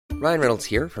Ryan Reynolds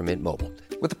here from Mint Mobile.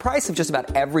 With the price of just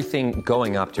about everything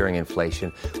going up during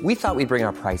inflation, we thought we'd bring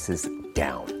our prices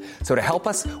down. So to help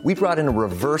us, we brought in a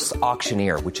reverse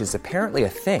auctioneer, which is apparently a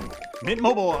thing. Mint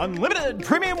Mobile Unlimited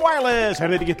Premium Wireless. How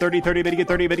to get 30, 30, bit to get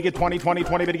 30, bit to get 20, 20,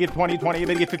 20, bit to get 20, 20,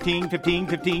 bit to get 15, 15,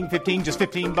 15, 15, just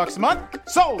 $15 a month?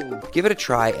 Sold! Give it a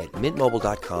try at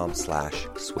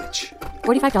mintmobile.com/switch.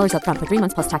 $45 up front for 3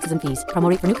 months plus taxes and fees. Promo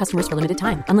rate for new customers for limited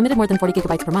time. Unlimited more than 40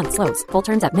 gigabytes per month. Slows full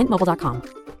terms at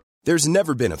mintmobile.com. There's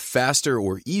never been a faster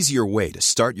or easier way to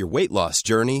start your weight loss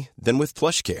journey than with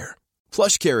PlushCare.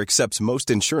 PlushCare accepts most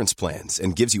insurance plans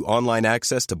and gives you online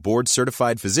access to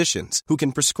board-certified physicians who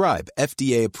can prescribe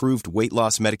FDA-approved weight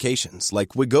loss medications like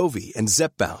Wegovy and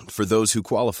Zepbound for those who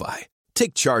qualify.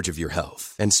 Take charge of your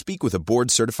health and speak with a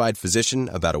board-certified physician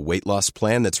about a weight loss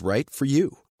plan that's right for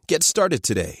you. Get started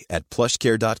today at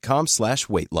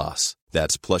plushcare.com/weight loss.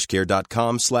 That's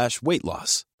plushcare.com/weight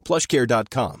loss.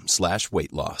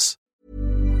 plushcare.com/weight loss.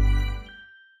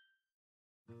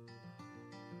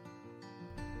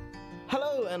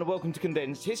 Hello and welcome to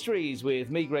Condensed Histories with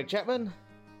me, Greg Chapman.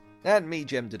 And me,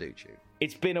 Jem Deducci.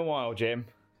 It's been a while, Jem.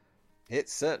 It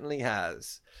certainly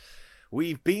has.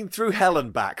 We've been through hell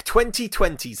and back.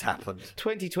 2020's happened.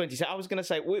 2020. So I was going to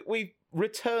say, we've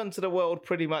returned to the world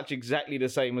pretty much exactly the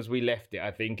same as we left it,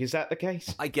 I think. Is that the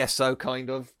case? I guess so,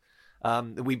 kind of.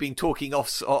 We've been talking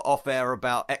off air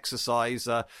about exercise,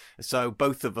 so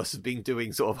both of us have been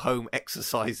doing sort of home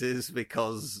exercises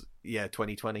because,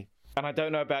 2020. And I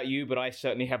don't know about you, but I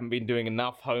certainly haven't been doing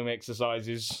enough home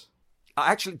exercises.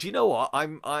 Actually, do you know what?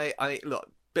 I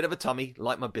look, bit of a tummy,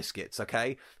 like my biscuits,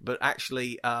 okay? But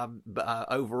actually,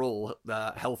 overall,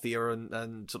 healthier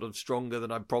and sort of stronger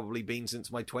than I've probably been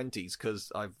since my 20s because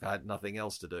I've had nothing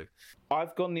else to do.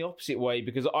 I've gone the opposite way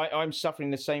because I'm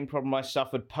suffering the same problem I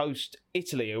suffered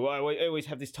post-Italy. I always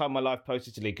have this time in my life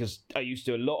post-Italy because I used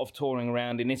to do a lot of touring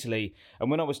around in Italy.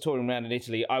 And when I was touring around in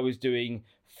Italy, I was doing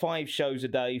 5 shows a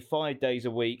day, 5 days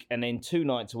a week, and then 2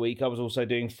 nights a week. I was also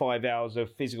doing 5 hours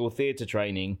of physical theatre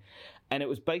training. And it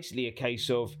was basically a case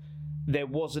of there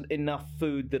wasn't enough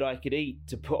food that I could eat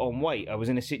to put on weight. I was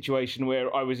in a situation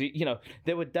where I was,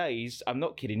 there were days, I'm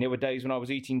not kidding, there were days when I was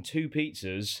eating 2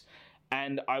 pizzas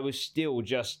and I was still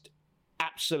just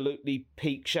absolutely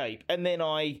peak shape. And then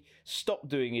I stopped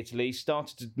doing Italy,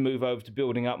 started to move over to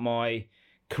building up my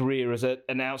career as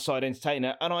an outside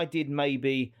entertainer, and I did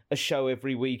maybe a show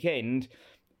every weekend,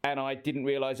 and I didn't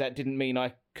realise that didn't mean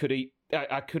I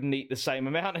couldn't eat the same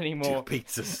amount anymore. 2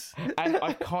 pizzas. And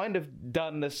I've kind of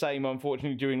done the same,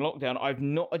 unfortunately, during lockdown. I've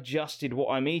not adjusted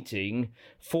what I'm eating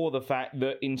for the fact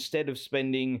that instead of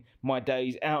spending my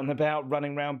days out and about,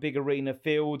 running around big arena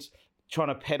fields, trying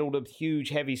to pedal the huge,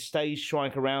 heavy stage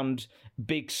strike around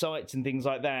big sites and things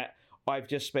like that, I've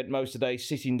just spent most of the day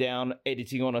sitting down,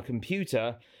 editing on a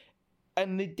computer.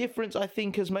 And the difference, I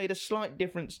think, has made a slight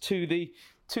difference to the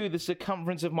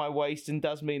circumference of my waist and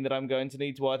does mean that I'm going to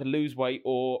need to either lose weight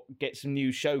or get some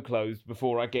new show clothes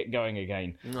before I get going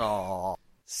again. Aww.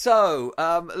 So,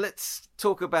 let's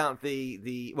talk about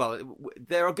well,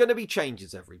 there are going to be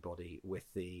changes, everybody,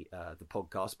 with the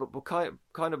podcast, but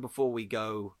kind of before we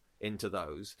go into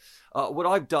those, what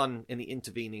I've done in the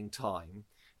intervening time,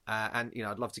 and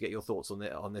I'd love to get your thoughts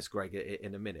on this, Greg,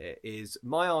 in a minute. Is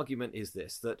my argument is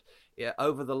this: that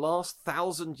over the last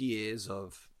 1,000 years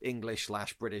of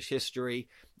English/British history,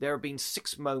 there have been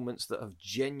 6 moments that have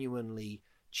genuinely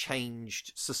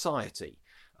changed society.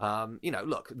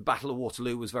 Look, the Battle of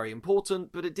Waterloo was very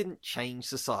important, but it didn't change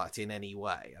society in any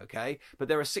way, okay? But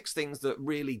there are 6 things that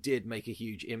really did make a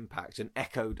huge impact and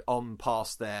echoed on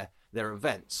past their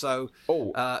events. So,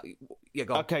 go on.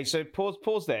 Okay, so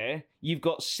pause there. You've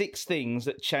got 6 things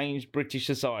that changed British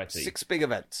society. 6 big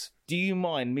events. Do you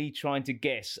mind me trying to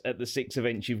guess at the 6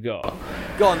 events you've got?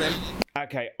 Go on, then.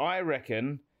 Okay, I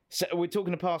reckon... So we're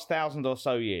talking the past 1,000 or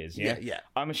so years, yeah? Yeah.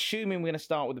 I'm assuming we're going to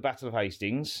start with the Battle of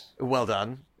Hastings. Well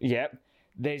done. Yep.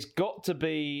 We've got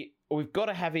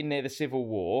to have in there the Civil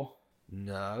War.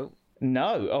 No.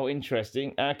 Oh,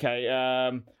 interesting. Okay,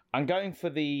 I'm going for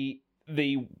the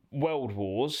World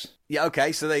Wars. Yeah,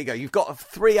 okay, so there you go. You've got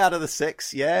 3 out of the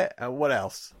 6, yeah? What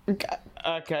else?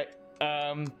 Okay,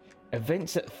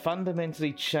 events that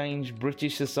fundamentally changed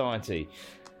British society.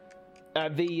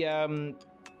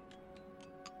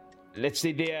 Let's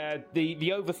see,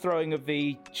 the overthrowing of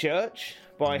the church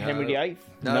by Henry VIII?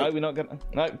 No, we're not going to.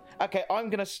 No. Okay, I'm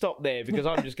going to stop there because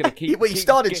I'm just going to keep. Well, you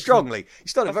started strongly. You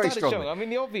started very strongly. Strong. I mean,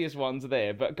 the obvious ones are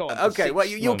there, but go on. Okay, well,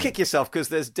 you'll kick yourself because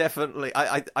there's definitely.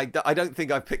 I don't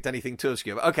think I've picked anything too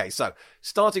obscure. But okay, so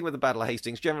starting with the Battle of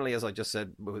Hastings, generally, as I just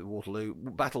said with Waterloo,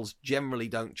 battles generally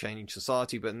don't change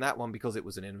society, but in that one, because it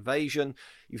was an invasion,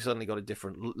 you've suddenly got a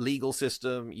different legal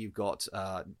system. You've got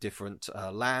different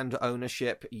land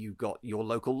ownership. You've got your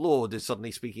local lord is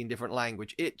suddenly speaking different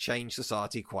language. It changed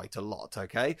society quite a lot.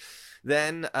 Okay,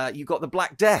 then you got the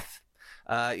Black Death.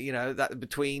 That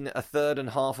between a third and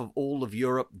half of all of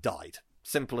Europe died.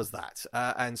 Simple as that.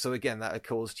 And so again, that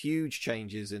caused huge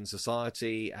changes in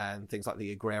society and things like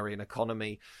the agrarian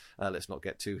economy. Let's not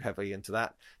get too heavily into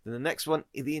that. Then the next one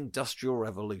is the Industrial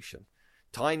Revolution.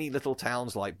 Tiny little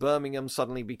towns like Birmingham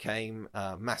suddenly became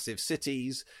massive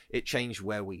cities. It changed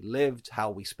where we lived,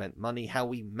 how we spent money, how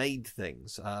we made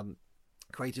things.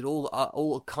 Created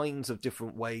all kinds of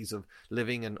different ways of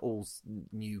living and all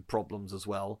new problems as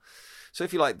well. So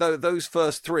if you like, those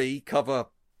first three cover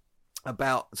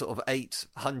about sort of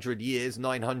 800 years,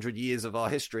 900 years of our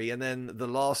history, and then the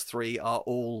last three are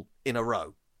all in a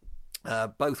row.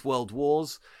 Both world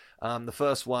wars. The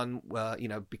first one,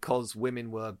 because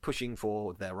women were pushing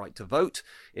for their right to vote,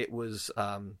 it was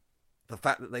the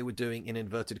fact that they were doing, in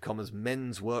inverted commas,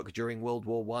 men's work during World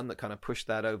War I that kind of pushed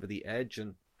that over the edge.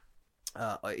 And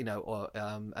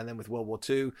and then with World War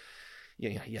II,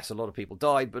 yes, a lot of people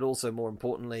died, but also more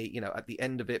importantly, at the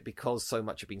end of it, because so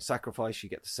much had been sacrificed, you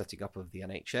get the setting up of the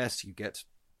NHS,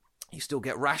 you still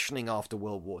get rationing after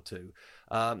World War II.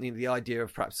 The idea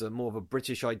of perhaps more of a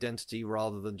British identity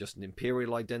rather than just an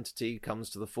imperial identity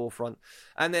comes to the forefront.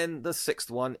 And then the sixth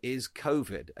one is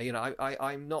COVID.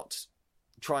 I'm not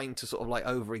trying to sort of like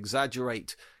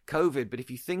over-exaggerate COVID, but if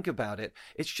you think about it,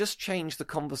 it's just changed the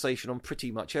conversation on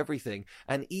pretty much everything.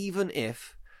 And even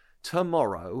if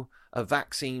tomorrow a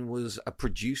vaccine was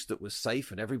produced that was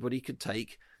safe and everybody could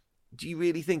take, do you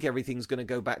really think everything's going to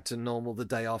go back to normal the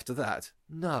day after that?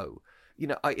 No.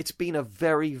 It's been a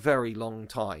very, very long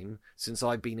time since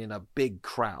I've been in a big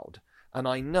crowd. And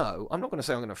I know, I'm not going to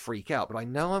say I'm going to freak out, but I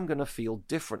know I'm going to feel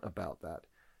different about that.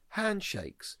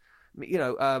 Handshakes. We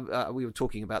were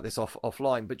talking about this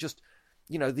offline, but just,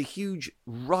 the huge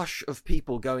rush of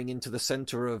people going into the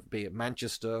centre of, be it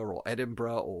Manchester or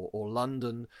Edinburgh or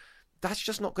London, that's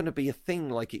just not going to be a thing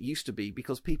like it used to be,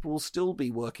 because people will still be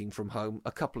working from home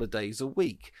a couple of days a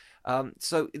week.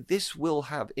 So this will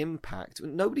have impact.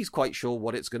 Nobody's quite sure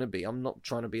what it's going to be. I'm not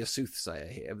trying to be a soothsayer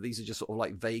here. These are just sort of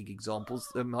like vague examples.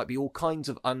 There might be all kinds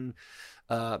of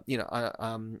other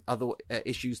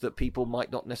issues that people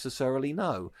might not necessarily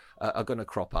know are going to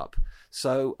crop up.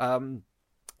 So,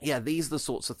 these are the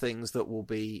sorts of things that will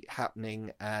be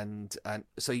happening. And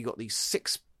so you got these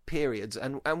 6 periods,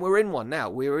 and we're in one now.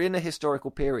 We're in a historical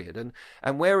period,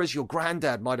 and whereas your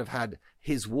granddad might have had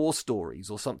his war stories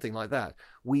or something like that,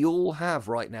 we all have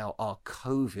right now our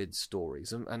COVID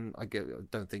stories, and I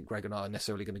don't think Greg and I are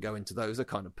necessarily going to go into those. They're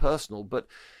kind of personal, but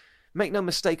make no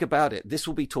mistake about it, this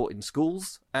will be taught in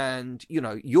schools, and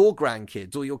your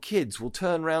grandkids or your kids will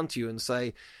turn around to you and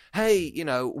say, hey,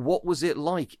 what was it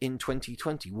like in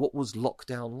 2020? What was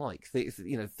lockdown like?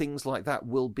 Things like that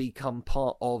will become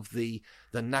part of the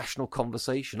national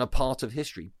conversation, a part of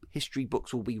history. History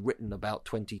books will be written about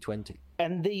 2020.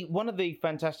 And one of the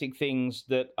fantastic things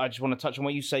that I just want to touch on,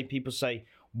 where you say, people say,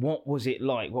 what was it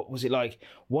like? What was it like?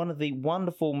 One of the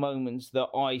wonderful moments that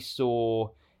I saw,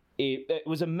 it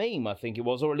was a meme, I think it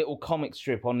was, or a little comic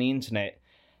strip on the internet.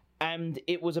 And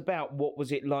it was about what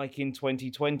was it like in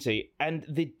 2020 and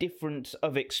the difference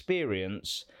of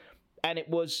experience. And it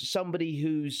was somebody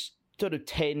who's sort of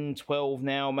 10, 12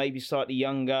 now, maybe slightly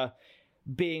younger,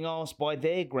 being asked by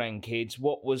their grandkids,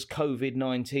 what was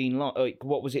COVID-19 like?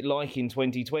 What was it like in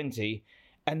 2020?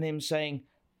 And them saying,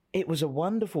 it was a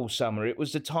wonderful summer. It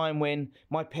was the time when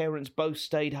my parents both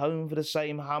stayed home for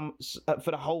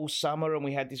the whole summer, and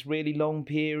we had this really long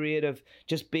period of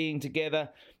just being together.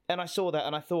 And I saw that,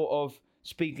 and I thought of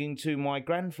speaking to my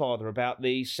grandfather about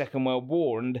the Second World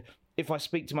War. And if I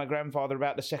speak to my grandfather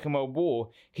about the Second World War,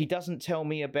 he doesn't tell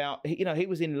me about, he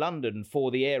was in London for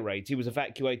the air raids. He was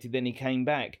evacuated, then he came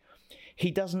back.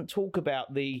 He doesn't talk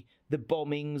about the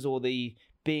bombings or the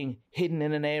being hidden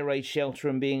in an air raid shelter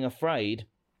and being afraid.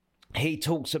 He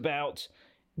talks about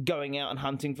going out and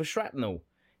hunting for shrapnel.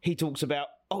 He talks about,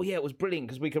 oh yeah, it was brilliant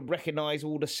because we could recognise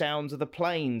all the sounds of the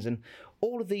planes and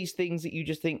all of these things that you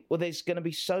just think, well, there's going to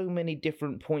be so many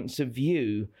different points of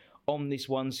view on this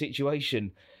one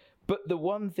situation. But the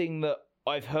one thing that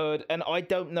I've heard, and I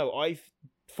don't know,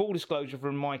 full disclosure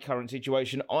from my current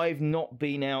situation, I've not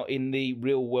been out in the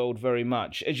real world very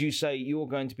much. As you say, you're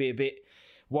going to be a bit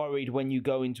worried when you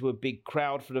go into a big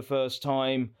crowd for the first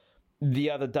time.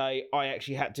 The other day, I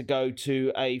actually had to go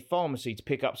to a pharmacy to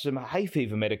pick up some hay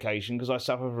fever medication because I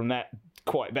suffer from that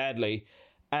quite badly.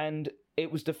 And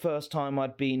it was the first time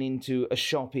I'd been into a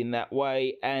shop in that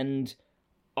way, and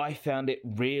I found it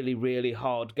really, really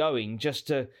hard going. Just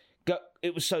to go,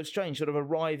 it was so strange, sort of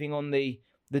arriving on the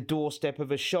doorstep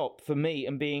of a shop for me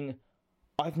and being,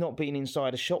 I've not been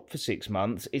inside a shop for 6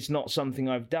 months. It's not something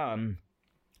I've done.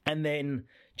 And then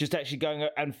just actually going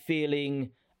and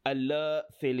feeling alert,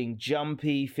 feeling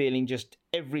jumpy, feeling just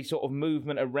every sort of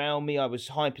movement around me I was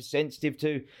hypersensitive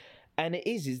to. And it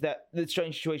is that the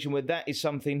strange situation where that is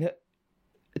something that,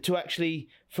 to actually,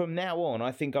 from now on,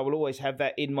 I think I will always have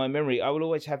that in my memory. I will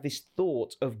always have this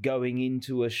thought of going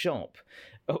into a shop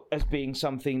as being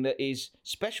something that is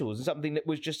special, and something that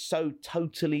was just so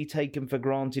totally taken for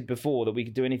granted before that we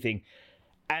could do anything.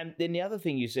 And then the other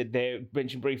thing you said there,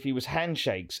 mentioned briefly, was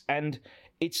handshakes. And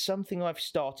it's something I've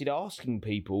started asking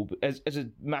people as a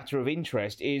matter of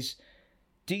interest is,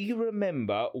 do you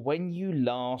remember when you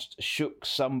last shook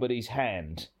somebody's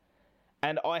hand?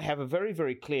 And I have a very,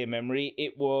 very clear memory.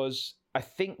 It was, I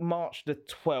think, March the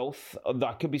 12th.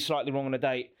 I could be slightly wrong on the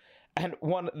date. And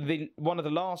one of the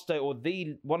last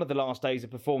days of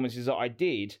performances that I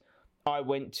did, I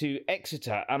went to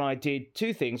Exeter and I did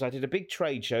two things. I did a big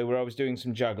trade show where I was doing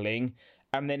some juggling,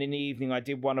 and then in the evening I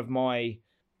did one of my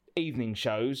evening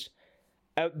shows.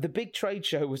 The big trade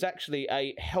show was actually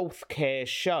a healthcare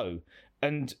show,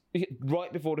 and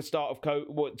right before the start of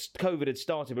COVID had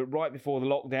started, but right before the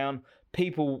lockdown,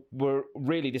 people were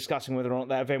really discussing whether or not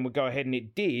that event would go ahead, and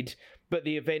it did. But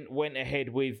the event went ahead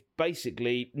with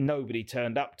basically nobody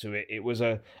turned up to it. It was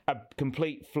a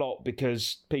complete flop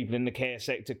because people in the care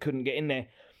sector couldn't get in there.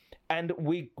 And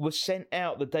we were sent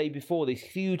out the day before this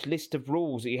huge list of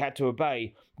rules that you had to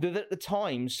obey that at the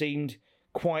time seemed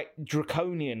quite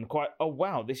draconian, oh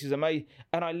wow, this is amazing.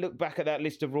 And I look back at that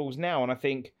list of rules now and I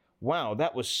think, wow,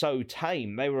 that was so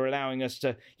tame. They were allowing us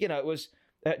to, it was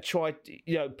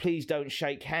please don't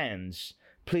shake hands.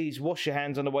 Please wash your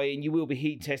hands on the way in. You will be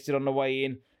heat tested on the way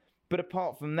in. But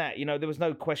apart from that, there was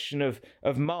no question of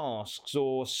masks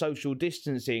or social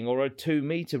distancing or a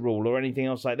 2-meter rule or anything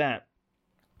else like that.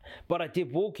 But I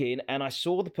did walk in and I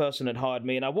saw the person that hired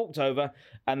me, and I walked over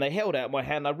and they held out my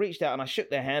hand. I reached out and I shook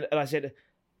their hand and I said,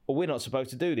 well, we're not supposed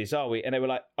to do this, are we? And they were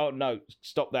like, oh no,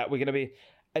 stop that. We're going to be...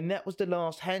 And that was the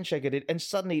last handshake I did. And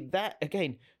suddenly that,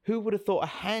 again, who would have thought a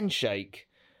handshake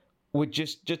would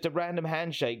just a random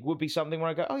handshake would be something where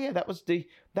I go, oh yeah,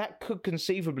 that could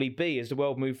conceivably be, as the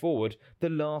world moved forward, the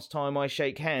last time I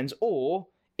shake hands. Or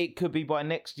it could be by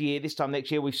this time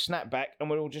next year, we've snapped back and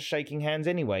we're all just shaking hands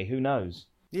anyway. Who knows?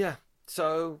 Yeah.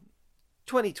 So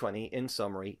 2020, in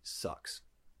summary, sucks.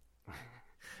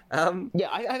 Yeah,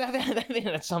 I think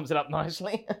that sums it up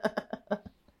nicely.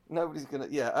 Nobody's gonna.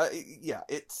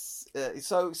 It's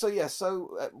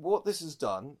what this has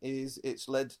done is it's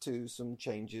led to some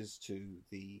changes to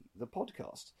the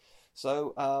podcast.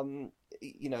 So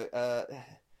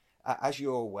as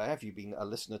you're aware, if you've been a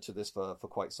listener to this for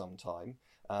quite some time,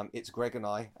 it's Greg and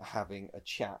I having a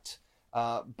chat.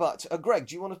 But Greg,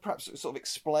 do you want to perhaps sort of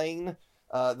explain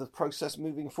the process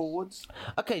moving forwards?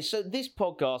 Okay, so this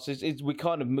podcast is we're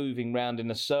kind of moving round in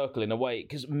a circle in a way,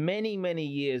 because many, many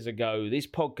years ago, this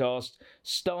podcast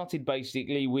started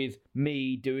basically with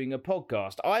me doing a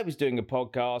podcast. I was doing a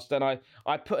podcast and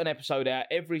I put an episode out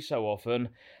every so often,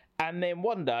 and then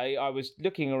one day I was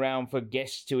looking around for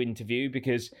guests to interview,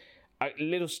 because a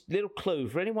little clue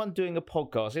for anyone doing a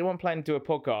podcast, anyone planning to do a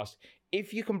podcast,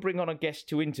 if you can bring on a guest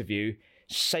to interview,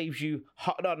 saves you...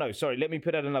 let me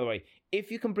put that another way.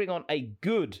 If you can bring on a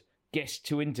good guest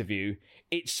to interview,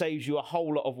 it saves you a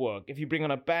whole lot of work. If you bring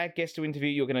on a bad guest to interview,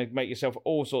 you're going to make yourself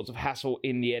all sorts of hassle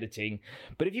in the editing.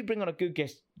 But if you bring on a good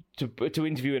guest to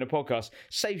interview in a podcast,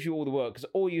 saves you all the work, because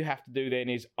all you have to do then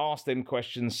is ask them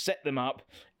questions, set them up,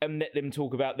 and let them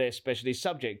talk about their specialist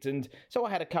subject. And so I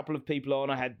had a couple of people on.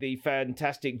 I had the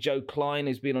fantastic Joe Klein,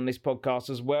 who's been on this podcast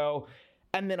as well.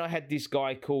 And then I had this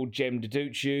guy called Jem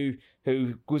Deducciu,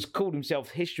 who called himself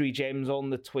History Gems on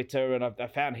the Twitter, and I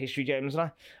found History Gems,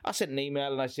 and I sent an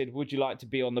email and I said, would you like to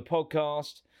be on the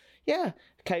podcast? Yeah,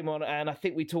 came on, and I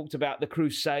think we talked about the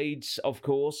Crusades, of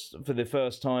course, for the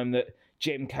first time that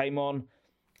Jem came on.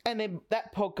 And then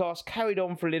that podcast carried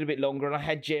on for a little bit longer, and I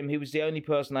had Jem, who was the only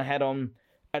person I had on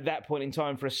at that point in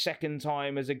time for a second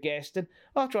time as a guest. And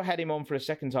after I had him on for a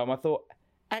second time, I thought,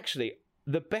 actually,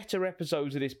 the better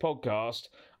episodes of this podcast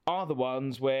are the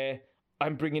ones where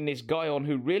I'm bringing this guy on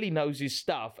who really knows his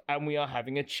stuff and we are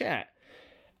having a chat.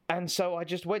 And so I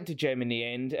just went to Jem in the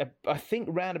end, I think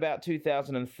around about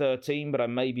 2013, but I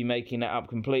may be making that up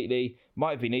completely.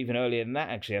 Might have been even earlier than that,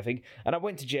 actually, I think. And I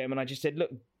went to Jem and I just said,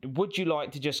 look, would you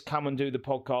like to just come and do the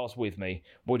podcast with me?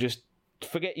 We'll just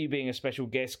forget you being a special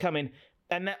guest, come in.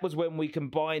 And that was when we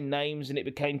combined names and it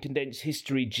became Condensed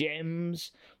History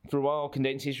Gems for a while,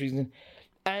 Condensed Histories.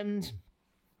 And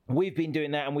we've been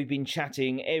doing that and we've been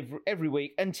chatting every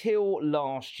week until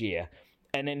last year.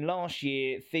 And then last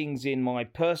year, things in my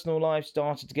personal life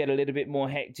started to get a little bit more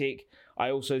hectic.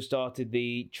 I also started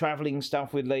the travelling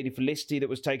stuff with Lady Felicity that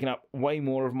was taking up way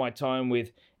more of my time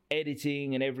with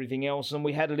editing and everything else. And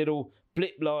we had a little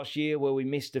blip last year where we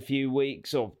missed a few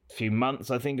weeks or a few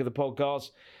months, I think, of the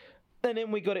podcast. And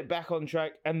then we got it back on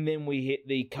track and then we hit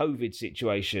the COVID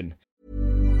situation.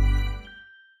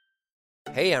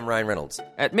 Hey, I'm Ryan Reynolds.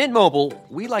 At Mint Mobile,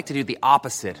 we like to do the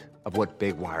opposite of what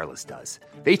Big Wireless does.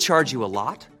 They charge you a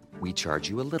lot, we charge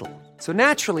you a little. So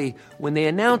naturally, when they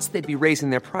announced they'd be raising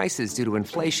their prices due to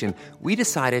inflation, we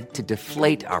decided to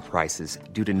deflate our prices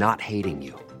due to not hating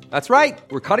you. That's right.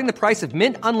 We're cutting the price of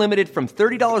Mint Unlimited from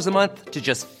 $30 a month to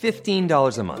just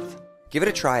 $15 a month. Give it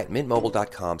a try at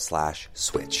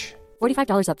mintmobile.com/switch.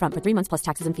 $45 up front for 3 months plus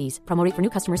taxes and fees. Promo rate for new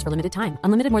customers for limited time.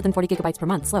 Unlimited more than 40 gigabytes per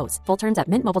month. Slows full terms at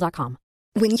mintmobile.com.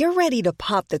 When you're ready to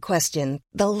pop the question,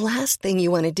 the last thing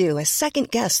you want to do is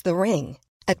second-guess the ring.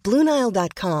 At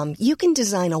BlueNile.com, you can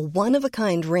design a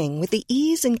one-of-a-kind ring with the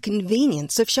ease and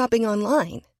convenience of shopping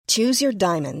online. Choose your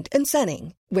diamond and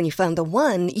setting. When you find the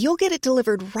one, you'll get it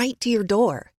delivered right to your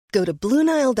door. Go to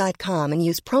BlueNile.com and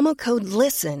use promo code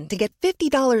LISTEN to get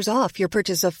 $50 off your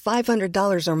purchase of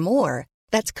 $500 or more.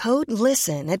 That's code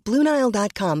LISTEN at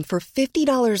BlueNile.com for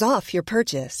 $50 off your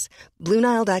purchase.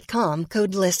 BlueNile.com,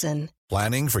 code LISTEN.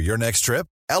 Planning for your next trip?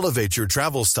 Elevate your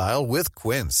travel style with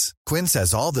Quince. Quince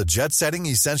has all the jet-setting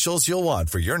essentials you'll want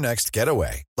for your next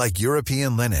getaway, like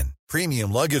European linen,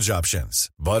 premium luggage options,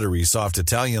 buttery soft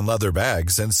Italian leather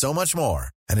bags, and so much more.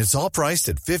 And it's all priced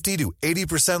at 50 to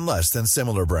 80% less than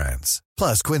similar brands.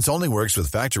 Plus, Quince only works with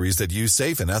factories that use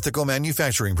safe and ethical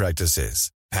manufacturing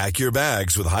practices. Pack your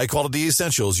bags with high-quality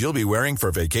essentials you'll be wearing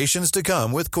for vacations to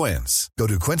come with Quince. Go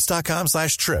to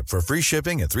quince.com/trip for free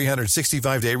shipping and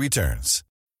 365-day returns.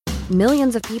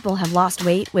 Millions of people have lost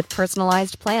weight with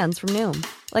personalized plans from Noom.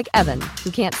 Like Evan,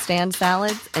 who can't stand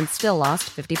salads and still lost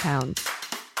 50 pounds.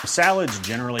 Salads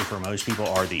generally for most people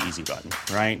are the easy button,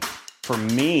 right? For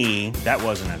me, that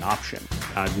wasn't an option.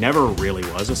 I never really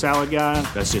was a salad guy.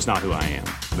 That's just not who I am.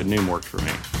 But Noom worked for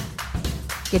me.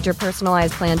 Get your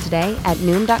personalized plan today at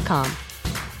Noom.com.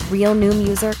 Real Noom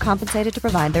user compensated to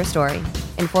provide their story.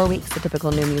 In 4 weeks, the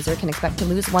typical Noom user can expect to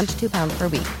lose 1 to 2 pounds per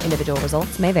week. Individual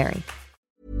results may vary.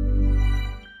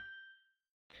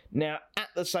 Now, at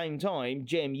the same time,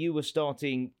 Jem, you were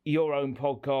starting your own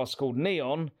podcast called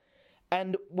Neon,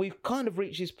 and we've kind of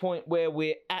reached this point where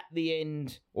we're at the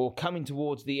end, or coming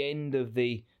towards the end of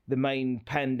the main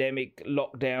pandemic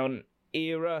lockdown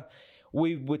era.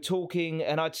 We were talking,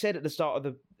 and I'd said at the start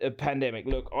of the pandemic,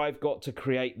 look, I've got to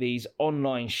create these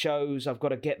online shows. I've got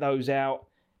to get those out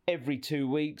every 2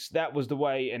 weeks. That was the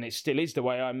way, and it still is the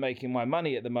way I'm making my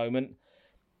money at the moment.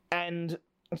 And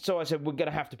so I said, we're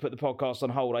going to have to put the podcast on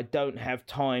hold. I don't have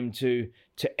time to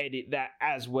edit that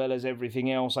as well as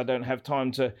everything else. I don't have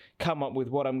time to come up with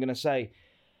what I'm going to say.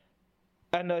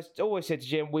 And I always said to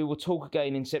Jem, we will talk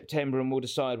again in September and we'll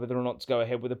decide whether or not to go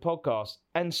ahead with the podcast.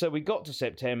 And so we got to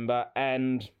September,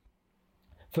 and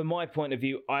from my point of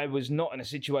view, I was not in a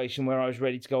situation where I was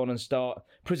ready to go on and start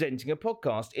presenting a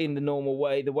podcast in the normal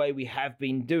way, the way we have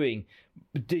been doing.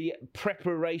 The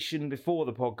preparation before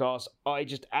the podcast, I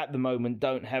just at the moment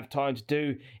don't have time to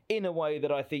do in a way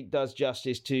that I think does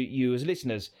justice to you as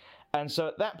listeners. And so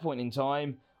at that point in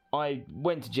time, I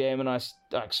went to Jem and I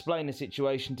explained the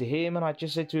situation to him, and I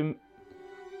just said to him,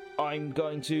 I'm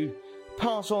going to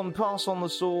pass on the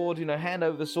sword, hand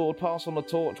over the sword, pass on the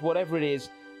torch, whatever it is.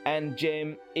 And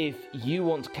Jem, if you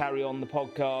want to carry on the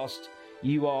podcast,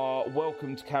 you are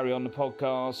welcome to carry on the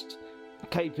podcast.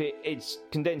 Keep it, it's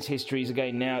Condensed Histories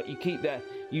again now. You keep that,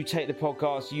 you take the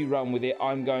podcast, you run with it,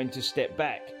 I'm going to step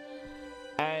back.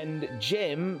 And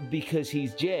Jem, because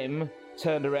he's Jem,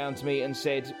 turned around to me and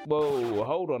said, whoa,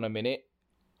 hold on a minute.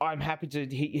 I'm happy to,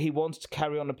 he wants to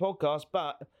carry on the podcast,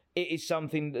 but it is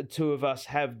something that the two of us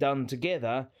have done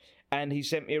together. And he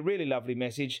sent me a really lovely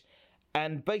message.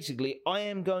 And basically, I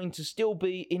am going to still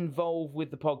be involved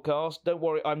with the podcast. Don't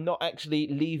worry, I'm not actually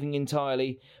leaving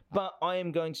entirely, but I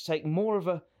am going to take more of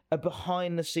a a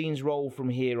behind-the-scenes role from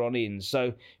here on in.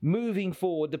 So moving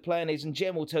forward, the plan is, and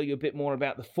Jem will tell you a bit more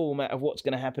about the format of what's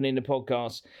going to happen in the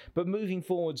podcast, but moving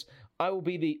forwards, I will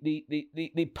be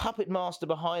the puppet master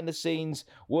behind the scenes,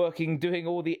 working, doing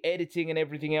all the editing and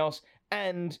everything else.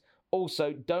 And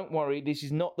also, don't worry, this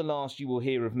is not the last you will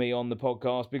hear of me on the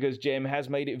podcast, because Jem has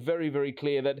made it very, very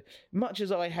clear that much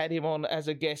as I had him on as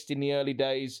a guest in the early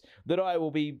days, that I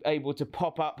will be able to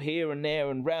pop up here and there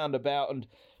and round about and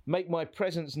make my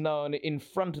presence known in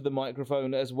front of the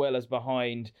microphone as well as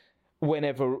behind,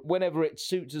 whenever it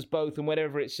suits us both and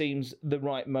whenever it seems the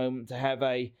right moment to have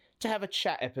a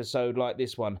chat episode like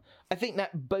this one. I think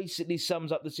that basically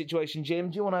sums up the situation. Jim,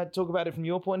 do you want to talk about it from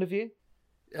your point of view?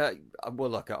 Well,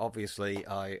 look, obviously,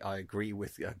 I agree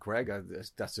with Greg.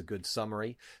 That's a good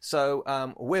summary. So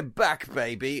we're back,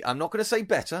 baby. I'm not going to say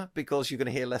better because you're going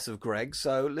to hear less of Greg.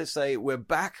 So let's say we're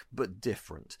back, but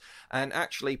different. And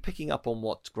actually, picking up on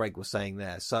what Greg was saying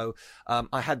there. So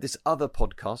I had this other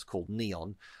podcast called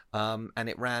Neon. And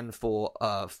it ran for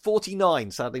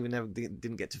 49. Sadly, we never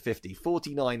didn't get to 50.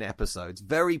 49 episodes.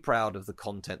 Very proud of the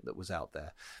content that was out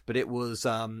there. But it was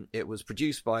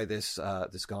produced by this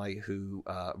guy who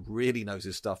really knows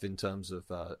his stuff in terms of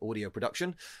audio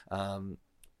production.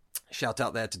 Shout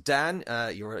out there to Dan.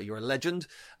 You're a legend.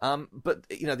 But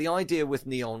the idea with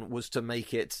Neon was to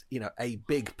make it, a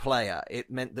big player.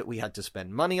 It meant that we had to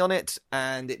spend money on it,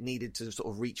 and it needed to sort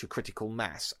of reach a critical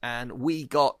mass. And we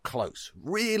got close,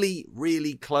 really,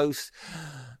 really close.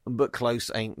 But close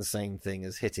ain't the same thing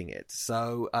as hitting it.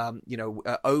 So,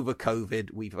 over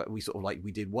COVID,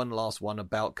 we did one last one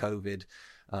about COVID.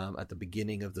 At the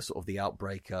beginning of the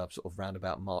outbreak, sort of round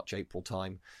about March, April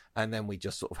time. And then we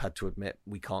just sort of had to admit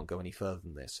we can't go any further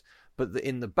than this. But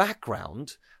in the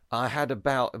background, I had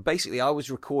I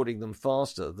was recording them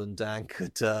faster than Dan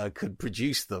could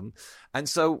produce them. And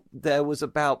so there was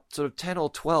about sort of 10 or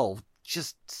 12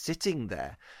 just sitting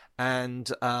there.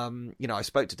 And, I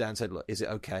spoke to Dan and said, look, is it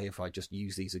okay if I just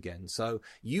use these again? So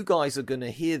you guys are going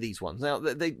to hear these ones. Now,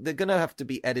 they're going to have to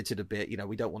be edited a bit.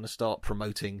 We don't want to start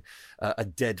promoting a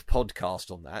dead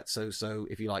podcast on that. So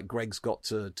if you like, Greg's got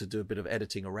to do a bit of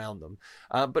editing around them.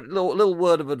 But a little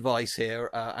word of advice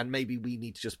here, and maybe we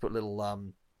need to just put a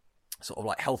little sort of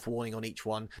like health warning on each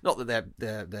one. Not that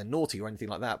they're naughty or anything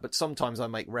like that, but sometimes I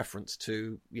make reference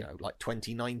to, like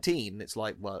 2019. It's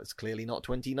like, well, it's clearly not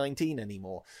 2019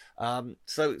 anymore. What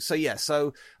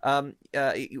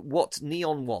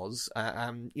Neon was,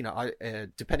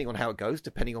 depending on how it goes,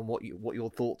 depending on what your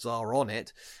thoughts are on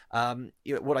it,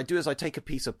 what I do is I take a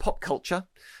piece of pop culture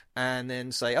and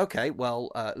then say, okay,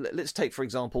 well, let's take, for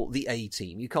example, the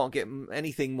A-Team. You can't get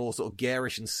anything more sort of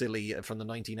garish and silly from the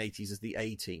 1980s as the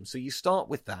A-Team. So you start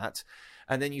with that,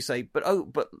 and then you say, but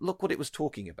look what it was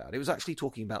talking about. It was actually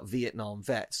talking about Vietnam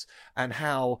vets and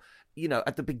how,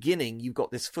 at the beginning, you've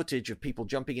got this footage of people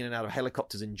jumping in and out of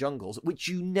helicopters in jungles, which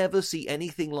you never see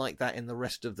anything like that in the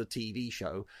rest of the TV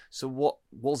show. So what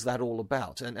was that all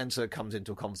about? And so it comes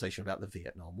into a conversation about the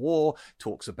Vietnam War,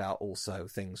 talks about also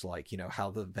things like,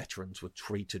 how the veterans were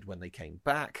treated when they came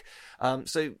back. I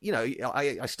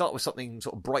start with something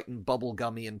sort of bright and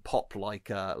bubblegummy and pop like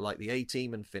the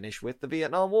A-Team and finish with the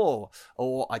Vietnam War.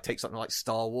 Or I take something like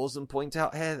Star Wars and point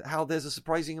out how there's a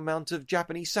surprising amount of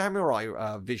Japanese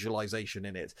samurai visualization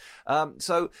in it.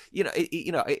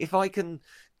 If I can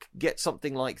get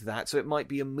something like that, so it might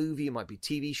be a movie, it might be a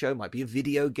TV show, it might be a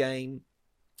video game,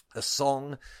 a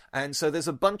song, and so there's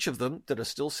a bunch of them that are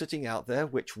still sitting out there,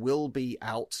 which will be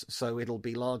out, so it'll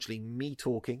be largely me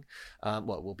talking. It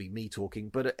will be me talking,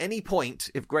 but at any point,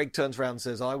 if Greg turns around and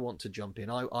says, I want to jump in,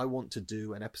 I want to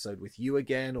do an episode with you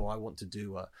again, or I want to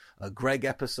do a Greg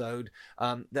episode,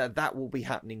 that will be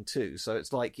happening too. So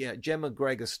it's like, yeah, Jem and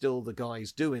Greg are still the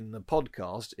guys doing the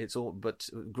podcast, but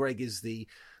Greg is the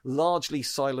largely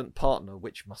silent partner,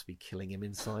 which must be killing him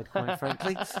inside, quite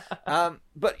frankly.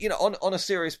 But on a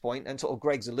serious point, and sort of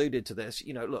Greg's alluded to this,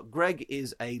 look, Greg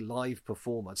is a live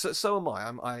performer. So am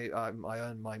I. I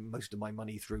earn most of my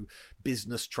money through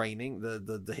business training.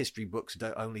 The history books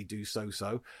don't only do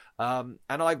so. And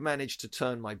I've managed to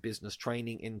turn my business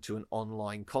training into an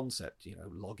online concept,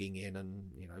 logging in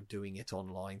and, doing it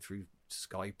online through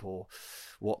Skype or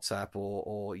WhatsApp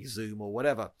or Zoom or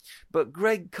whatever. But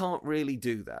Greg can't really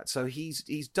do that. So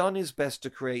he's done his best to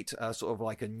create sort of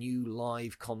like a new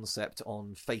live concept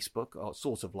on Facebook, or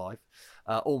sort of live,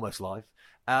 almost live.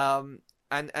 And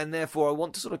therefore I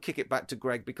want to sort of kick it back to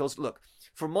Greg because, look,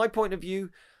 from my point of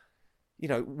view,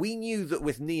 we knew that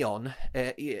with Neon,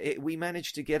 we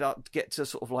managed to get to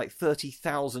sort of like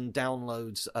 30,000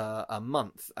 downloads a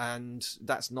month, and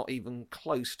that's not even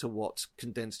close to what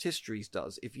Condensed Histories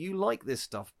does. If you like this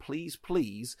stuff, please,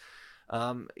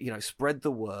 Spread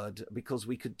the word, because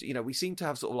we could, we seem to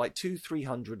have sort of like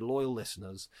 200-300 loyal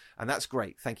listeners, and that's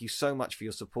great. Thank you so much for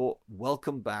your support.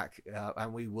 Welcome back,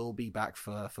 and we will be back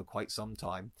for quite some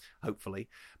time, hopefully.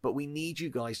 But we need you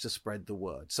guys to spread the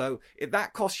word. So if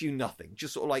that costs you nothing,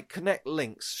 just sort of like connect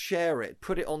links, share it,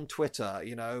 put it on Twitter,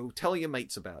 tell your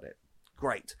mates about it.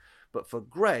 Great. But for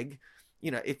Greg,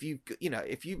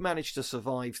 if you've managed to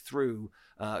survive through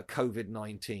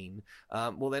COVID-19,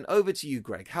 well then over to you,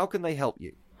 Greg. How can they help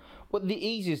you? Well, the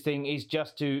easiest thing is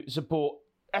just to support,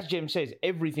 as Jem says,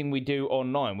 everything we do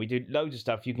online. We do loads of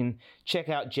stuff. You can check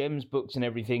out Jem's books and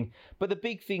everything. But the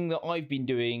big thing that I've been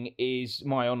doing is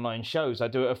my online shows. I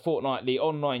do a fortnightly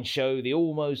online show, the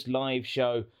Almost Live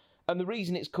show. And the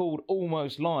reason it's called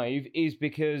Almost Live is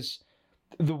because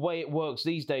the way it works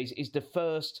these days is the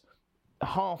first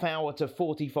half hour to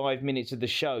 45 minutes of the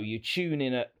show, you tune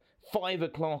in at 5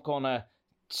 o'clock on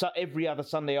every other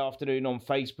Sunday afternoon on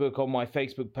Facebook, on my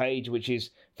Facebook page, which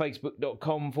is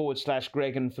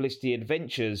facebook.com/Greg and Felicity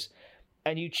Adventures.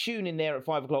 And you tune in there at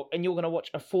 5 o'clock and you're going to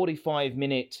watch a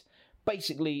 45-minute,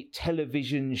 basically,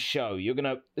 television show. You're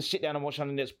going to sit down and watch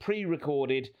something that's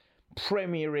pre-recorded,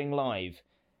 premiering live.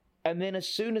 And then as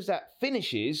soon as that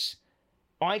finishes,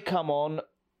 I come on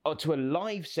to a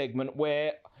live segment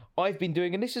where I've been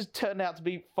doing, and this has turned out to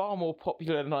be far more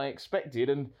popular than I expected,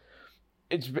 and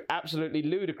it's absolutely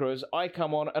ludicrous. I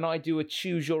come on and I do a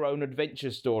choose your own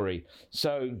adventure story.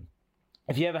 So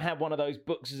if you ever had one of those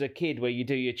books as a kid where you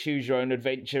do your choose your own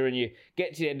adventure and you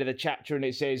get to the end of the chapter and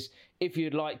it says, if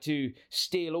you'd like to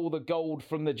steal all the gold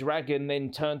from the dragon,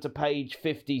 then turn to page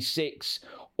 56.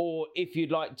 Or if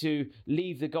you'd like to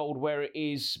leave the gold where it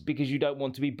is because you don't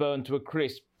want to be burned to a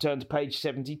crisp, turn to page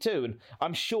 72. And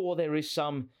I'm sure there is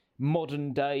some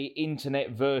modern day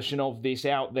internet version of this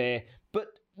out there,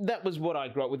 but that was what I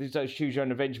grew up with, is those choose your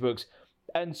own adventure books.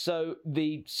 And so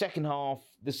the second part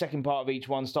of each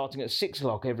one, starting at 6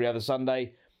 o'clock every other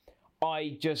Sunday,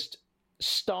 I just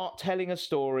start telling a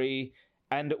story,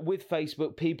 and with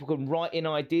Facebook people can write in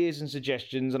ideas and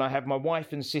suggestions, and I have my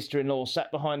wife and sister-in-law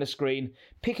sat behind the screen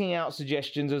picking out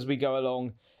suggestions as we go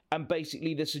along, and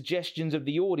basically the suggestions of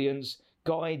the audience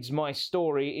guides my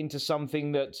story into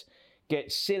something that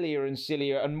gets sillier and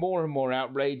sillier and more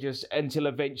outrageous until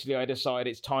eventually I decide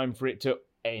it's time for it to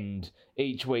end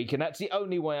each week. And that's the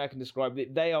only way I can describe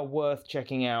it. They are worth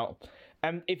checking out.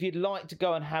 And if you'd like to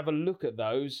go and have a look at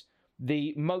those,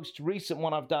 the most recent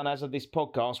one I've done as of this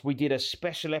podcast, we did a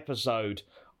special episode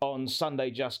on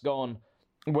Sunday just gone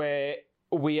where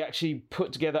we actually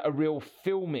put together a real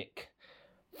filmic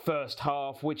first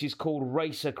half, which is called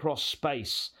Race Across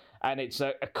Space. And it's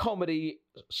a comedy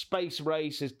space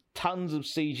race. There's tons of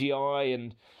CGI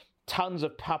and tons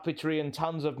of puppetry and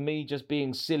tons of me just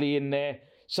being silly in there.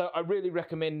 So I really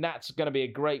recommend that's going to be a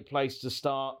great place to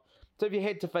start. So if you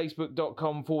head to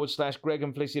facebook.com/Greg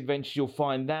and Felicity Adventures, you'll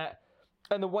find that.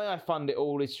 And the way I fund it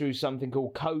all is through something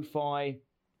called Ko-Fi.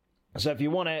 So if you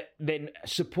want to then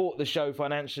support the show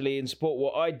financially and support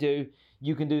what I do,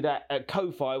 you can do that at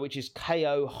Ko-Fi, which is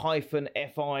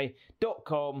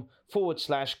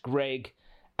ko-fi.com/Greg.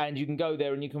 And you can go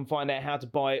there and you can find out how to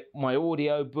buy my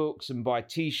audio books and buy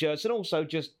t-shirts and also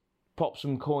just pop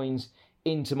some coins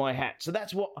into my hat. So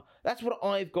that's what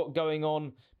I've got going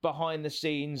on behind the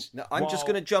scenes. Now, I'm just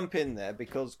going to jump in there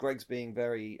because Greg's being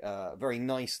very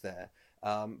nice there.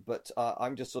 But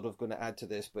I'm just sort of going to add to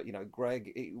this. But,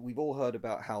 Greg, we've all heard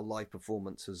about how live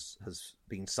performance has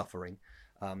been suffering.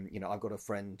 I've got a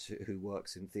friend who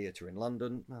works in theatre in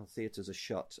London. Well, theatres are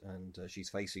shut and she's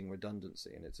facing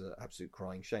redundancy, and it's an absolute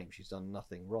crying shame. She's done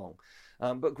nothing wrong.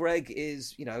 But Greg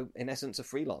is, in essence, a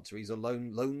freelancer. He's a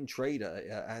lone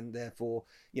trader, and therefore,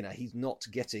 he's not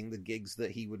getting the gigs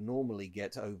that he would normally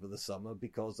get over the summer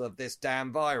because of this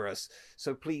damn virus.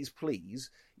 So please,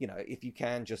 if you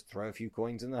can, just throw a few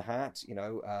coins in the hat,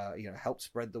 help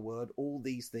spread the word. All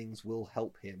these things will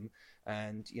help him.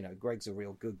 And, Greg's a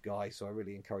real good guy, so I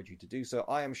really encourage you to do so.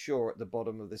 I am sure at the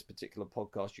bottom of this particular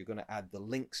podcast, you're going to add the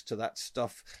links to that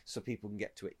stuff so people can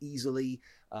get to it easily.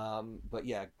 But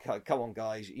yeah, come on,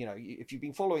 guys. If you've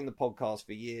been following the podcast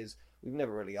for years, we've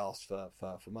never really asked for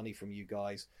money from you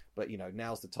guys. But,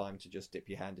 now's the time to just dip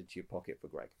your hand into your pocket for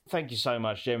Greg. Thank you so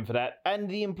much, Jem, for that. And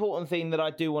the important thing that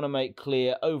I do want to make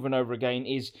clear over and over again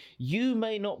is you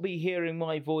may not be hearing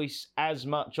my voice as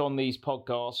much on these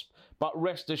podcasts, but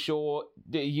rest assured,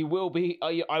 I will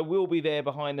be there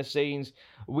behind the scenes.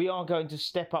 We are going to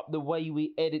step up the way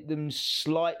we edit them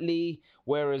slightly,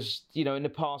 whereas, in the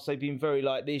past they've been very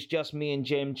like this, just me and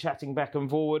Jem chatting back and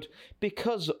forward.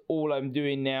 Because all I'm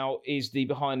doing now is the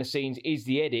behind the scenes, is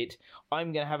the edit,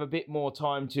 I'm going to have a bit more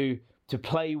time to to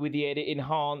play with the edit,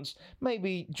 enhance,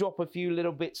 maybe drop a few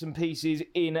little bits and pieces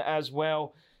in as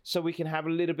well, so we can have a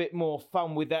little bit more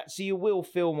fun with that. So you will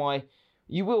feel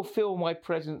my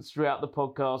presence throughout the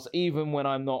podcast, even when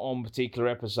I'm not on particular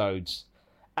episodes.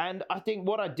 And I think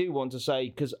what I do want to say,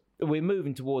 because we're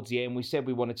moving towards the end, we said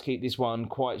we wanted to keep this one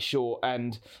quite short,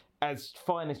 and as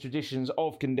finest traditions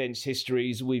of Condensed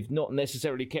Histories, we've not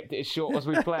necessarily kept it as short as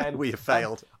we planned. We have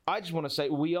failed. I just want to say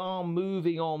we are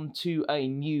moving on to a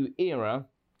new era,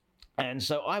 and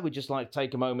so I would just like to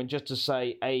take a moment just to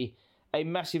say a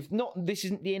massive, this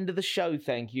isn't the end of the show,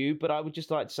 thank you, but I would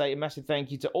just like to say a massive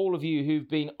thank you to all of you who've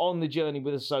been on the journey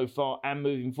with us so far and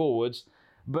moving forwards,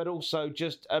 but also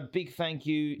just a big thank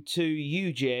you to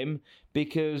you, Jem,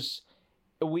 because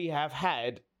we have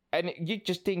had, and you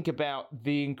just think about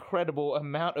the incredible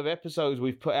amount of episodes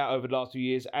we've put out over the last few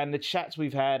years and the chats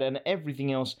we've had and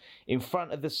everything else in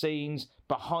front of the scenes,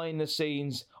 behind the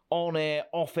scenes, on air,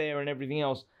 off air, and everything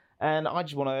else. And I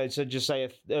just want to just say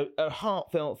a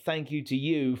heartfelt thank you to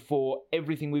you for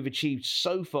everything we've achieved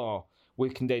so far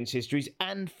with Condensed Histories,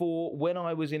 and for when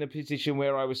I was in a position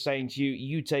where I was saying to you,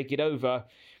 you take it over,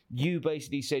 you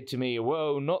basically said to me,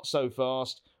 whoa, not so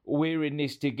fast, we're in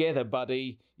this together,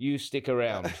 buddy, you stick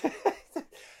around.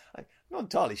 I'm not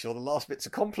entirely sure the last bit's a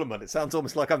compliment. It sounds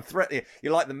almost like I'm threatening.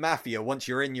 You're like the mafia. Once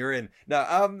you're in, you're in.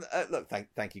 No, look,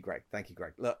 thank you, Greg. Thank you,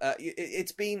 Greg. Look,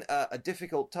 it's been a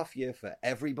difficult, tough year for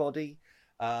everybody.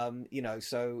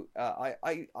 So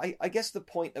I guess the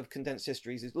point of Condensed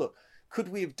Histories is, look, could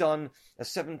we have done a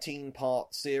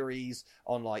 17-part series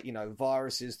on,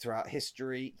 viruses throughout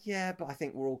history? Yeah, but I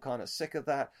think we're all kind of sick of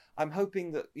that. I'm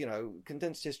hoping that,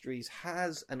 Condensed Histories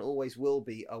has and always will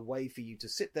be a way for you to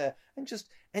sit there and just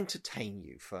entertain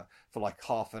you for like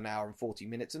half an hour and 40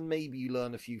 minutes, and maybe you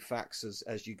learn a few facts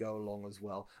as you go along as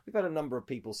well. We've had a number of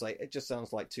people say, it just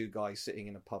sounds like two guys sitting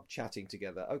in a pub chatting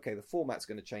together. Okay, the format's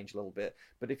going to change a little bit,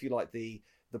 but if you like the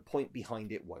point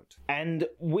behind it won't. And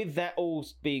with that all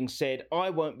being said,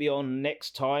 I won't be on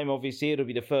next time. Obviously, it'll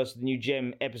be the first of the new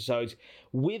Gem episodes.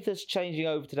 With us changing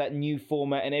over to that new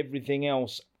format and everything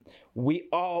else, we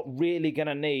are really going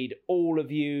to need all of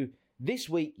you this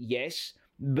week, yes.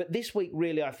 But this week,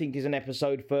 really, I think is an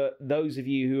episode for those of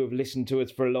you who have listened to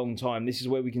us for a long time. This is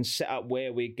where we can set up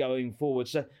where we're going forward.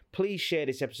 So please share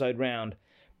this episode round.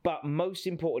 But most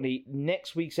importantly,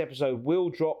 next week's episode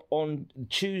will drop on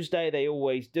Tuesday. They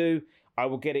always do. I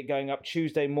will get it going up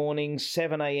Tuesday morning,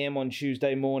 7 a.m. on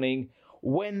Tuesday morning.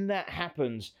 When that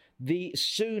happens, the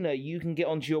sooner you can get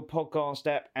onto your podcast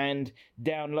app and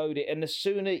download it, and the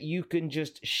sooner you can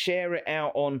just share it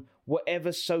out on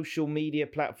whatever social media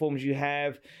platforms you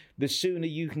have, the sooner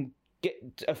you can get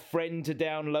a friend to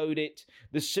download it,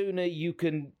 the sooner you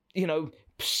can,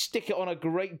 stick it on a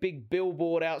great big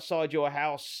billboard outside your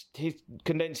house.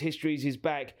 Condensed Histories is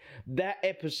back. That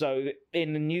episode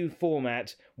in the new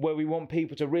format where we want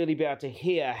people to really be able to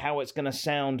hear how it's going to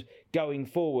sound going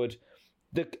forward.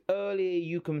 The earlier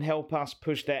you can help us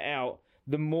push that out,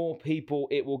 the more people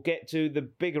it will get to, the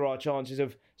bigger our chances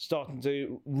of starting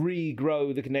to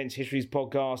regrow the Condensed Histories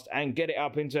podcast and get it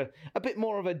up into a bit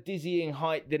more of a dizzying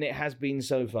height than it has been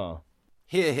so far.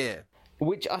 Hear, hear.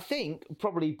 Which I think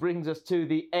probably brings us to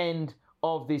the end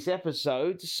of this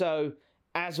episode. So,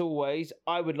 as always,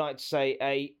 I would like to say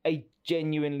a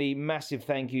genuinely massive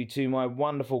thank you to my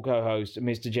wonderful co-host,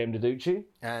 Mr. Jem Duducu.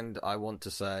 And I want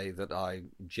to say that I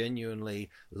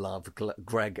genuinely love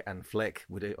Greg and Flick.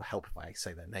 Would it help if I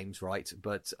say their names right?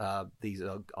 But these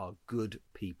are good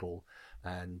people,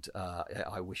 and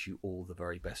I wish you all the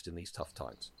very best in these tough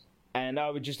times. And I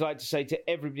would just like to say to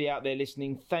everybody out there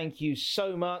listening, thank you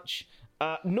so much.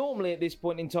 Normally at this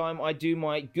point in time, I do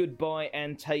my goodbye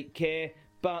and take care,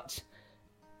 but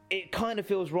it kind of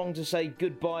feels wrong to say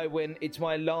goodbye when it's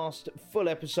my last full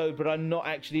episode, but I'm not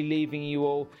actually leaving you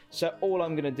all. So all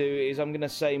I'm going to do is I'm going to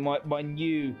say my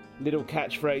new little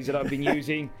catchphrase that I've been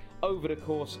using over the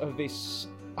course of this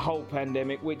whole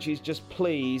pandemic, which is just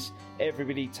please,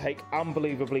 everybody take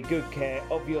unbelievably good care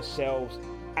of yourselves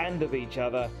and of each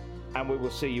other, and we will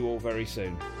see you all very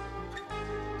soon.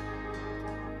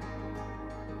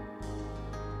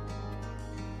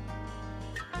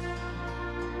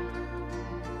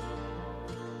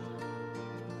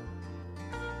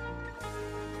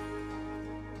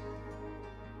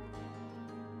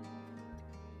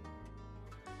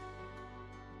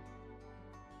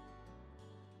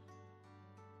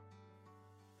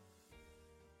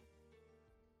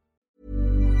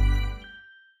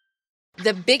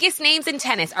 The biggest names in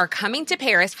tennis are coming to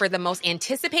Paris for the most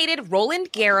anticipated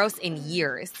Roland Garros in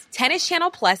years. Tennis Channel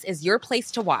Plus is your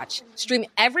place to watch. Stream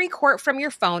every court from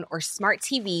your phone or smart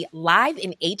TV live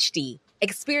in HD.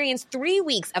 Experience 3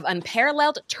 weeks of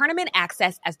unparalleled tournament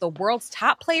access as the world's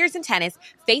top players in tennis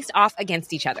face off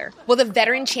against each other. Will the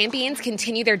veteran champions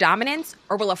continue their dominance,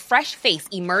 or will a fresh face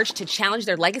emerge to challenge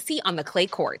their legacy on the clay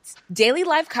courts? Daily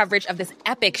live coverage of this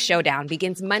epic showdown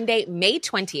begins Monday, May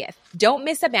 20th. Don't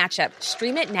miss a matchup.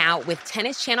 Stream it now with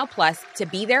Tennis Channel Plus to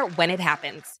be there when it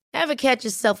happens. Ever catch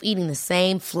yourself eating the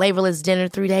same flavorless dinner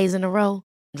 3 days in a row?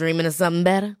 Dreaming of something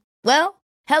better? Well,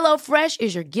 HelloFresh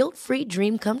is your guilt-free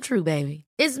dream come true, baby.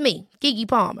 It's me, Keke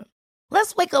Palmer.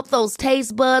 Let's wake up those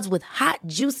taste buds with hot,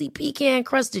 juicy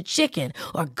pecan-crusted chicken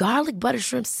or garlic butter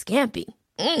shrimp scampi.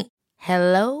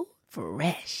 Hello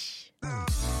Fresh.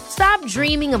 Stop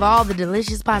dreaming of all the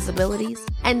delicious possibilities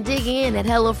and dig in at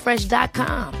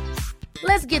HelloFresh.com.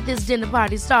 Let's get this dinner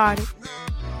party started.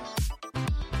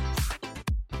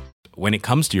 When it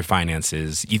comes to your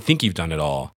finances, you think you've done it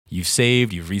all. You've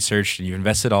saved, you've researched, and you've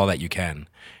invested all that you can.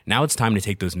 Now it's time to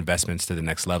take those investments to the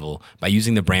next level by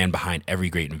using the brand behind every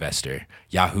great investor,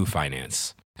 Yahoo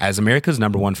Finance. As America's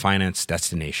 #1 finance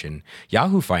destination,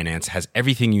 Yahoo Finance has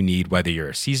everything you need, whether you're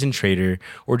a seasoned trader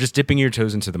or just dipping your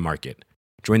toes into the market.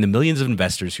 Join the millions of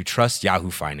investors who trust Yahoo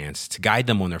Finance to guide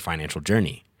them on their financial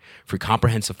journey. For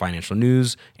comprehensive financial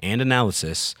news and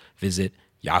analysis, visit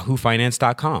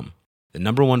yahoofinance.com. The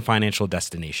 #1 financial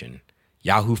destination,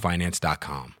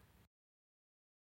 yahoofinance.com.